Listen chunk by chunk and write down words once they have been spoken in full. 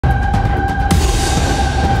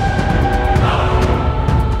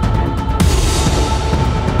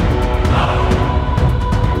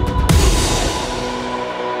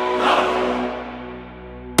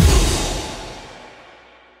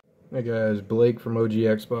Hi guys, Blake from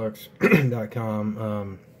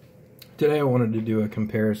OGXbox.com. Today I wanted to do a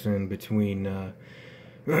comparison between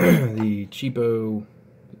the Cheapo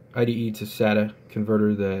IDE to Sata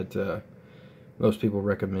converter that most people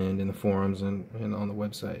recommend in the forums and on the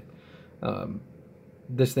website.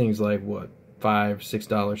 This thing's like, what, $5,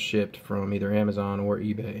 $6 shipped from either Amazon or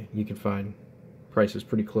eBay. You can find prices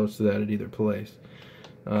pretty close to that at either place.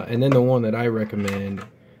 And then the one that I recommend,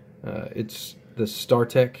 it's the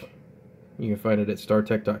Startech. You can find it at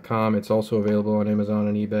startech.com. It's also available on Amazon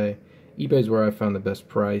and eBay. eBay's where I found the best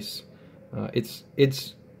price. It's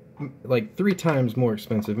like 3 times more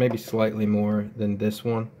expensive, maybe slightly more than this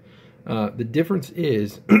one. The difference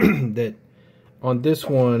is that on this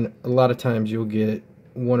one, a lot of times you'll get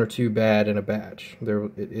 1 or 2 bad in a batch.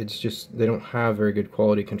 It's just, they don't have very good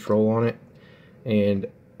quality control on it, and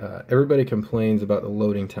everybody complains about the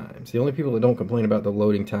loading times. The only people that don't complain about the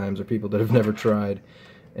loading times are people that have never tried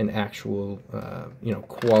an actual,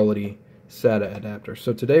 quality SATA adapter.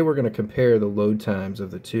 So today we're going to compare the load times of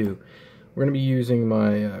the two. We're going to be using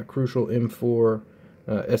my Crucial M4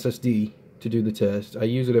 SSD to do the test. I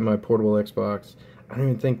use it in my portable Xbox. I don't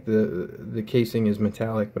even think the casing is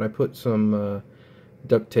metallic, but I put some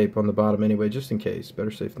duct tape on the bottom anyway, just in case.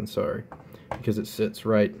 Better safe than sorry, because it sits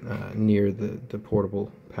right near the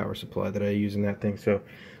portable power supply that I use in that thing. So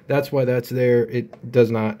that's why that's there. It does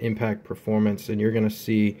not impact performance, and you're going to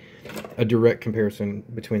see a direct comparison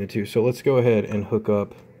between the two. So let's go ahead and hook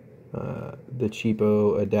up the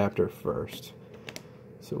Cheapo adapter first.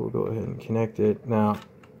 So we'll go ahead and connect it. Now,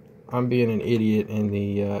 I'm being an idiot, and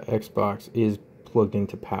the Xbox is plugged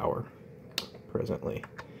into power presently.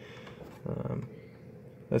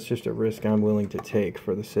 That's just a risk I'm willing to take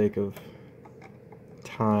for the sake of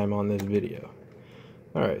time on this video.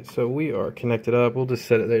 Alright, so we are connected up. We'll just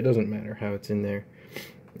set it there. It doesn't matter how it's in there.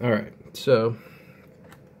 Alright, so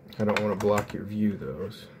I don't want to block your view, though.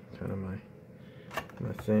 It's kind of my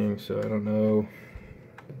thing, so I don't know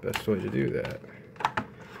the best way to do that.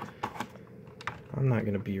 I'm not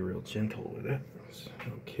going to be real gentle with it. So I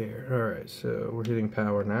don't care. Alright, so we're hitting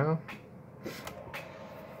power now.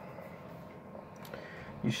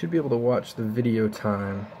 You should be able to watch the video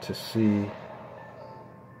time to see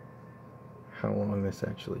how long this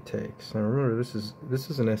actually takes. Now remember, this is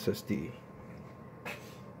an SSD.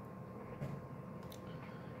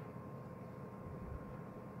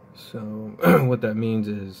 So what that means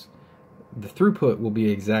is the throughput will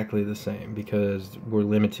be exactly the same because we're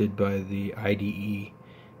limited by the IDE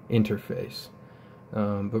interface.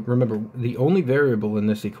 But remember, the only variable in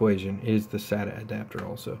this equation is the SATA adapter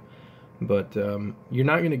also. But you're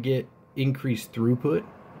not going to get increased throughput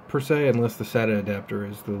per se unless the SATA adapter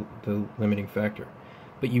is the limiting factor.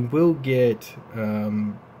 But you will get,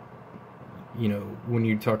 when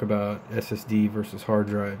you talk about SSD versus hard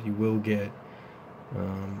drive, you will get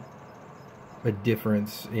a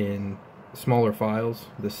difference in smaller files.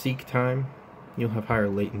 The seek time, you'll have higher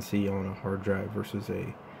latency on a hard drive versus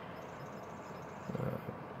an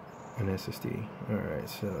SSD. Alright,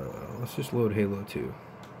 so let's just load Halo 2.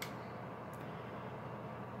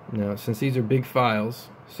 Now, since these are big files,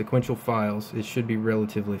 sequential files, it should be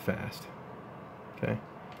relatively fast. Okay.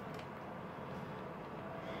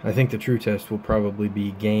 I think the true test will probably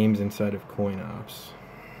be games inside of CoinOps,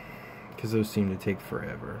 because those seem to take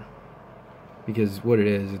forever. Because what it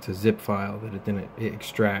is, it's a zip file that it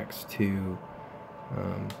extracts to,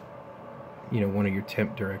 one of your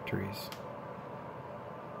temp directories.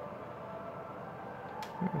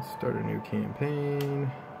 Let's start a new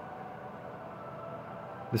campaign.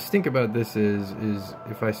 The stink about this is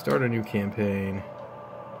if I start a new campaign,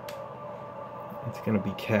 it's going to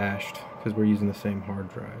be cached because we're using the same hard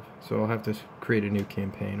drive. So I'll have to create a new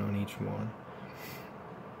campaign on each one.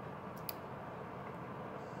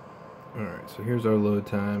 Alright, so here's our load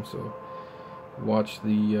time. So watch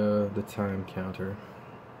the time counter.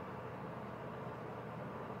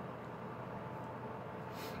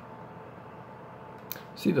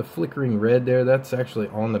 See the flickering red there? That's actually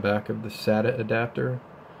on the back of the SATA adapter.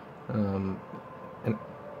 And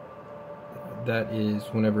that is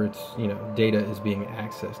whenever it's, data is being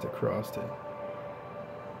accessed across it.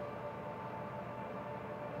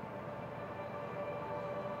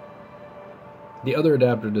 The other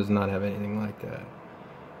adapter does not have anything like that.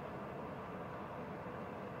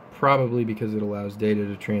 Probably because it allows data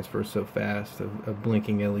to transfer so fast, a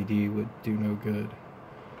blinking LED would do no good.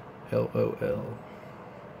 LOL.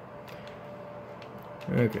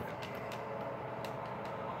 Okay.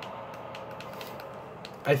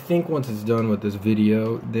 I think once it's done with this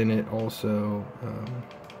video, then it also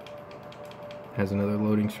has another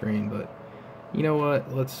loading screen, but you know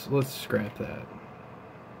what? Let's scrap that.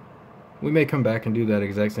 We may come back and do that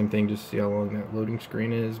exact same thing just to see how long that loading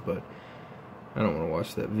screen is, but I don't want to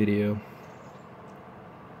watch that video.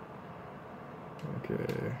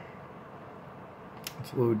 Okay.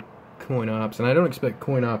 Let's load CoinOps, and I don't expect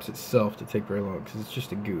CoinOps itself to take very long because it's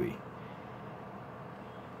just a GUI.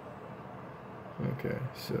 Okay,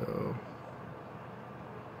 so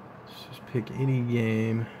let's just pick any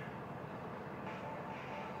game.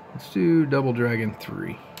 Let's do Double Dragon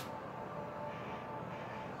 3.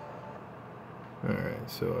 Alright,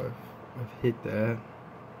 so I've hit that.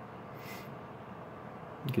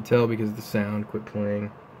 You can tell because the sound quit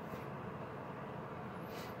playing.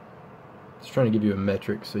 It's trying to give you a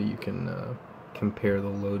metric so you can compare the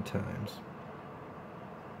load times.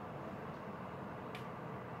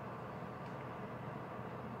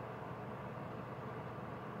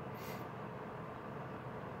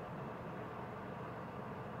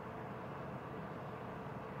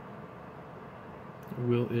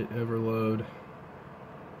 Will it ever load?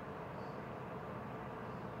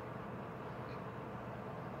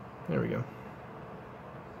 There we go.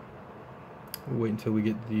 We'll wait until we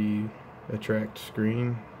get the attract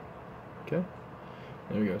screen. Okay.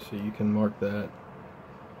 There we go. So you can mark that.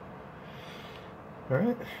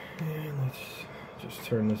 Alright. And let's just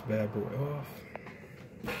turn this bad boy off.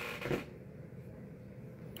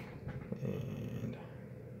 And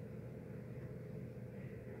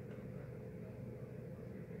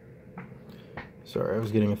sorry, I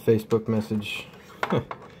was getting a Facebook message.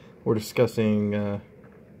 We're discussing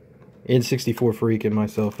N64 Freak and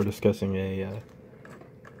myself are discussing a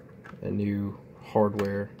new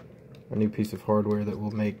hardware, a new piece of hardware that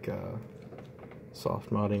will make soft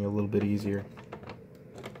modding a little bit easier.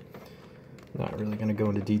 Not really going to go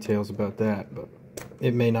into details about that, but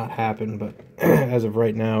it may not happen, but as of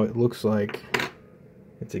right now it looks like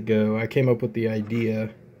it's a go. I came up with the idea,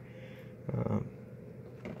 and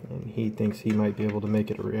he thinks he might be able to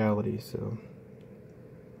make it a reality, so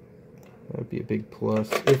that would be a big plus.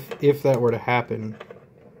 If that were to happen,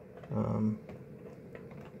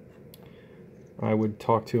 I would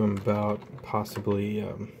talk to him about possibly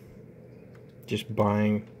just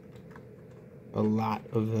buying a lot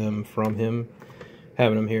of them from him,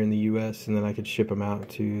 having them here in the US, and then I could ship them out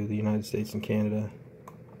to the United States and Canada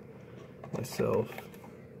myself.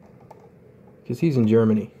 Because he's in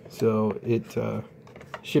Germany, so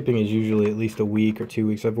shipping is usually at least a week or 2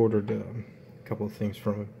 weeks. I've ordered a couple of things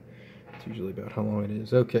from him. It's usually about how long it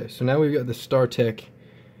is. Okay, so now we've got the Startech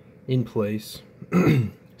in place.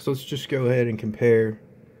 So let's just go ahead and compare.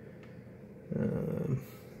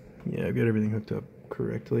 Yeah, I've got everything hooked up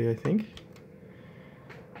correctly, I think.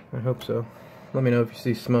 I hope so. Let me know if you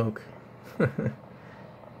see smoke.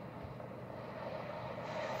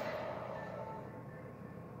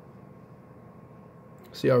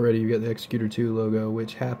 See, already you got the Executor 2 logo,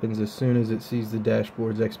 which happens as soon as it sees the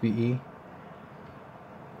dashboard's XBE.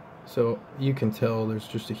 So you can tell there's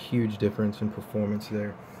just a huge difference in performance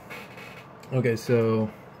there. Okay, so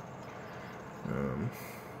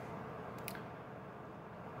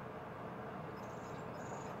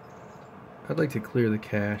I'd like to clear the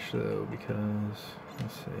cache though, because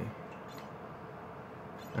let's see,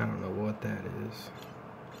 I don't know what that is,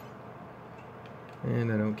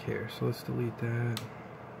 and I don't care, so let's delete that.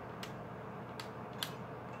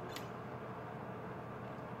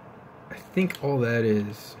 I think all that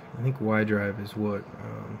is, I think Y drive is what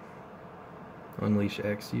Unleash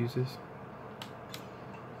X uses.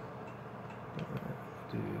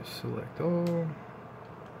 Do select all,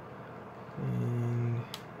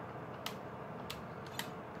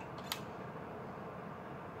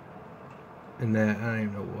 and that, I don't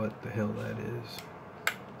even know what the hell that is,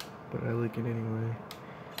 but I like it anyway.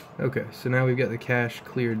 Okay, so now we've got the cache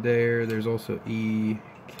cleared there. There's also E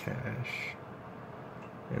cache,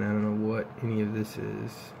 and I don't know what any of this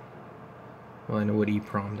is. Well, I know what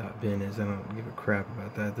EEPROM.bin is. I don't give a crap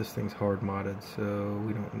about that. This thing's hard modded, so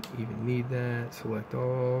we don't even need that. Select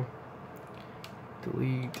all,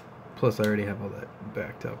 delete. Plus, I already have all that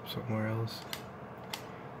backed up somewhere else.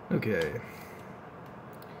 Okay.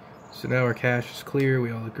 So now our cache is clear.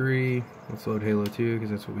 We all agree. Let's load Halo 2 because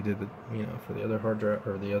that's what we did, for the other hard drive,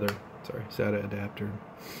 or the other, sorry, SATA adapter.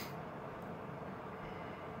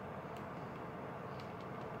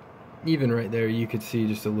 Even right there, you could see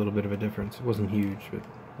just a little bit of a difference. It wasn't huge, but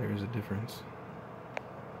there's a difference.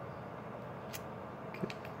 Okay.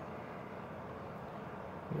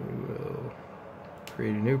 We will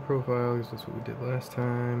create a new profile because that's what we did last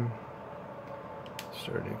time.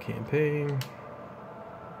 Start a new campaign.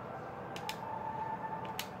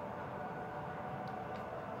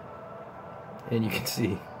 And you can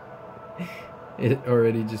see it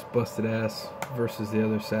already just busted ass versus the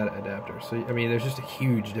other SATA adapter. So I mean, there's just a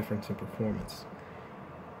huge difference in performance.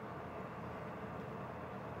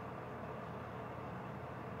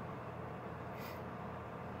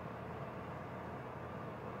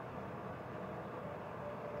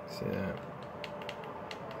 See that?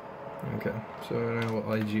 Okay, so now we'll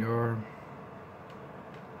IGR.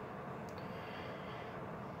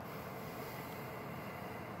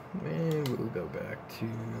 And we'll go back to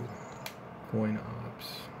CoinOps.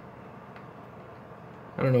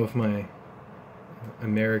 I don't know if my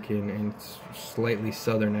American and slightly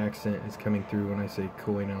southern accent is coming through when I say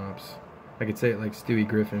CoinOps. I could say it like Stewie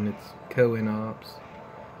Griffin, it's CoinOps.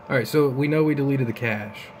 Alright, so we know we deleted the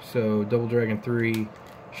cache. So Double Dragon 3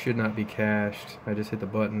 should not be cached. I just hit the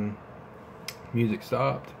button. Music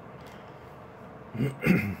stopped.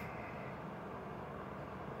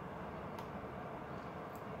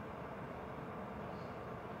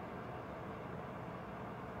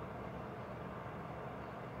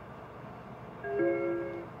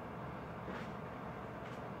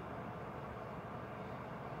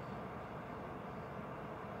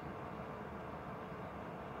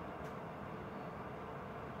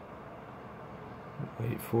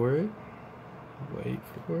 Wait for it. Wait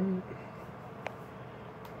for it.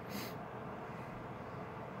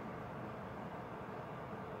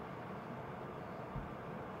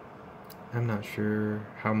 I'm not sure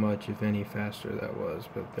how much, if any, faster that was,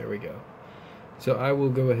 but there we go. So I will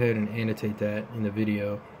go ahead and annotate that in the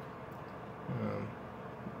video.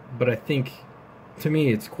 But I think, to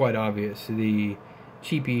me, it's quite obvious. The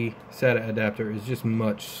Cheapo SATA adapter is just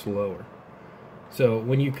much slower. So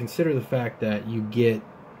when you consider the fact that you get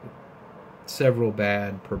several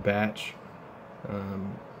bad per batch,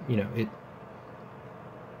 you know,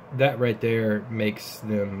 that right there makes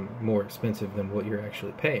them more expensive than what you're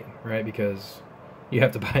actually paying, right? Because you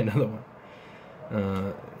have to buy another one,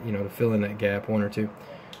 you know, to fill in that gap, one or two.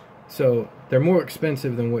 So they're more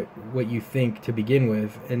expensive than what you think to begin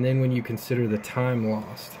with, and then when you consider the time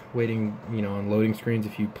lost waiting, you know, on loading screens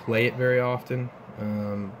if you play it very often,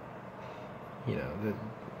 you know,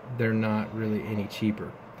 they're not really any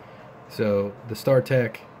cheaper. So the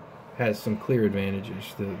Startech has some clear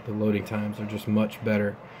advantages. The loading times are just much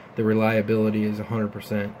better. The reliability is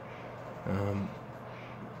 100%.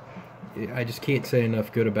 I just can't say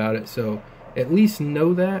enough good about it. So at least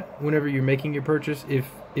know that whenever you're making your purchase.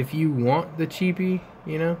 If you want the Cheapo,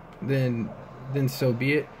 you know, then so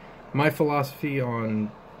be it. My philosophy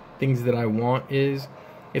on things that I want is,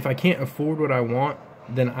 if I can't afford what I want,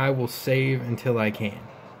 then I will save until I can,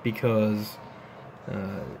 because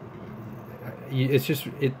it's just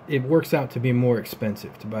it works out to be more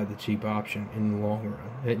expensive to buy the cheap option in the long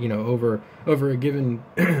run. You know, over a given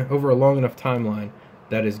over a long enough timeline,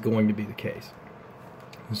 that is going to be the case.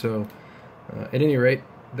 So at any rate,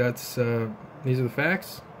 that's these are the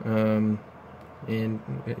facts, and you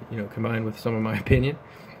know, combined with some of my opinion.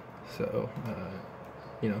 So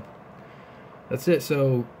you know, that's it.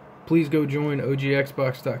 So please go join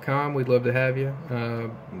ogxbox.com. We'd love to have you.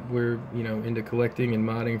 We're, you know, into collecting and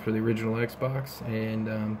modding for the original Xbox,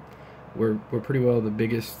 and we're pretty well the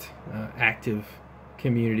biggest active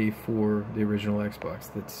community for the original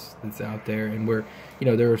Xbox that's out there. And we're, you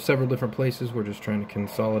know, there are several different places. We're just trying to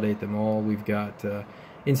consolidate them all. We've got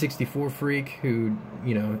N64 Freak, who,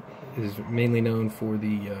 you know, is mainly known for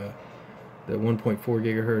the 1.4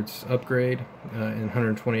 gigahertz upgrade and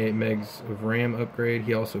 128 megs of RAM upgrade.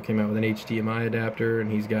 He also came out with an HDMI adapter,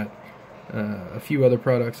 and he's got a few other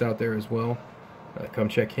products out there as well. Come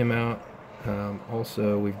check him out.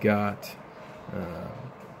 Also, we've got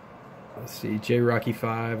let's see,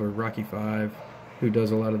 JRocky5 or Rocky5, who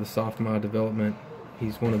does a lot of the soft mod development.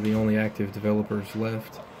 He's one of the only active developers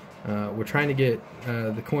left. We're trying to get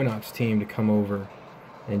the CoinOps team to come over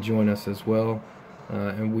and join us as well.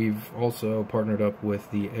 And we've also partnered up with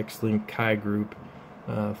the X-Link Kai group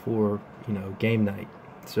for, you know, game night.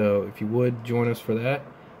 So if you would, join us for that,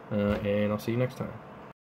 and I'll see you next time.